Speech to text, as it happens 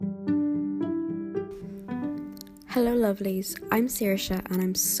Hello lovelies, I'm Saoirse and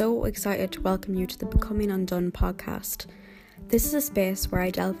I'm so excited to welcome you to the Becoming Undone podcast. This is a space where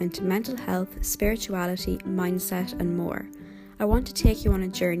I delve into mental health, spirituality, mindset and more. I want to take you on a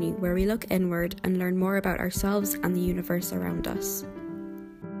journey where we look inward and learn more about ourselves and the universe around us.